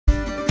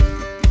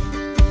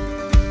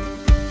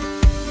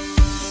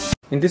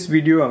In this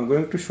video I'm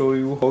going to show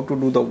you how to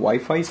do the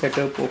Wi-Fi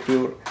setup of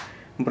your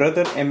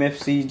Brother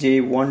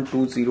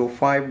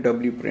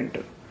MFC-J1205w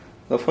printer.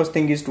 The first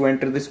thing is to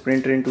enter this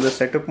printer into the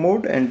setup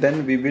mode, and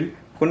then we will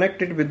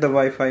connect it with the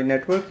Wi-Fi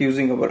network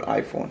using our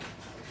iPhone.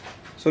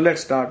 So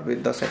let's start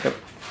with the setup.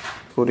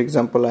 For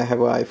example, I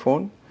have an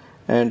iPhone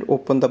and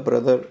open the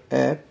Brother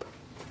app.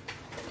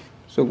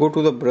 So go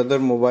to the Brother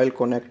Mobile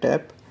Connect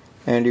app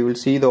and you will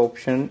see the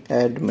option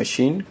Add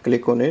Machine.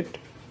 Click on it.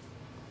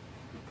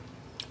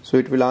 So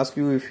it will ask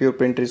you if your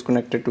printer is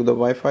connected to the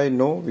Wi-Fi.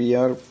 No, we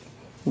are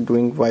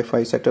doing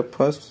Wi-Fi setup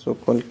first. So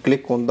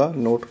click on the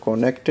Not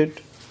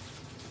Connected.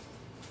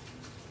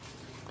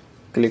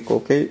 Click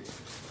OK.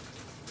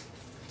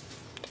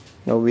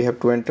 Now we have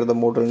to enter the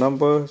model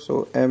number.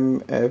 So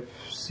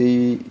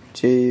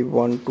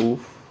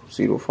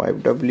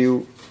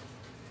MFC-J1205w.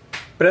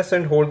 Press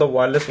and hold the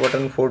wireless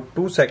button for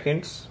 2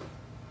 seconds.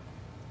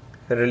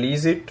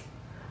 Release it.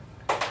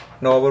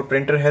 Now our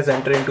printer has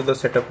entered into the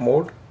setup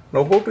mode.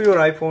 Now go to your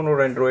iPhone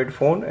or Android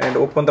phone and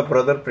open the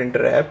Brother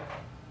Printer app.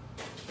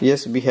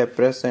 Yes, we have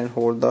pressed and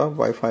hold the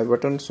Wi-Fi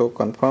button, so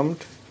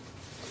confirmed.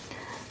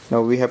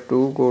 Now we have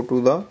to go to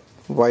the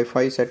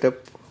Wi-Fi setup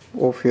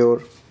of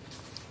your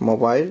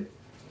mobile.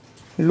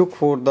 Look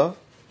for the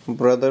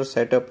Brother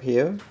setup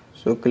here,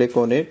 so click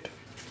on it.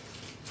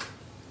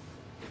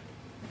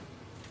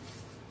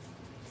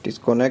 It is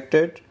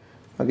connected.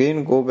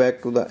 Again, go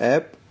back to the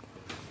app.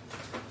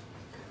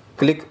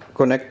 Click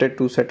Connected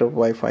to set up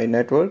Wi-Fi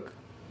network.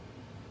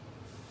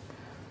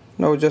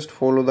 Now just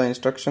follow the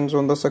instructions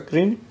on the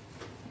screen.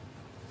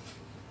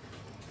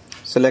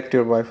 Select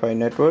your Wi-Fi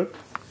network.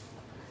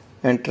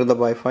 Enter the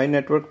Wi-Fi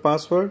network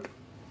password.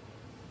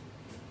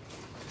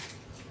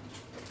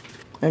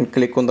 And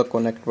click on the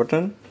connect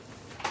button.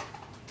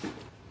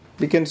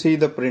 We can see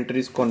the printer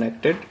is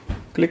connected.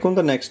 Click on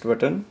the next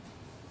button.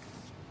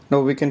 Now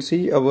we can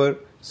see our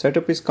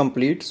setup is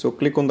complete. So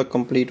click on the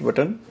complete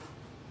button.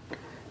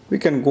 We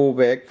can go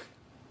back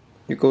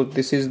because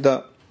this is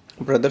the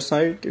Brother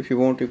site. If you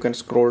want, you can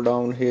scroll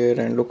down here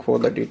and look for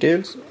the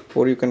details,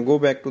 or you can go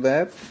back to the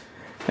app,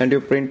 and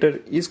your printer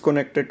is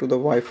connected to the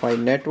Wi-Fi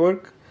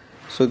network.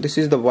 So this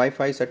is the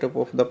Wi-Fi setup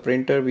of the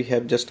printer. We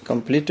have just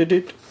completed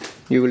it.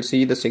 You will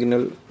see the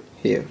signal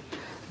here.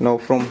 Now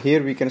from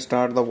here we can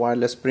start the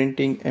wireless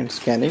printing and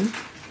scanning.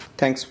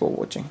 Thanks for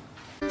watching.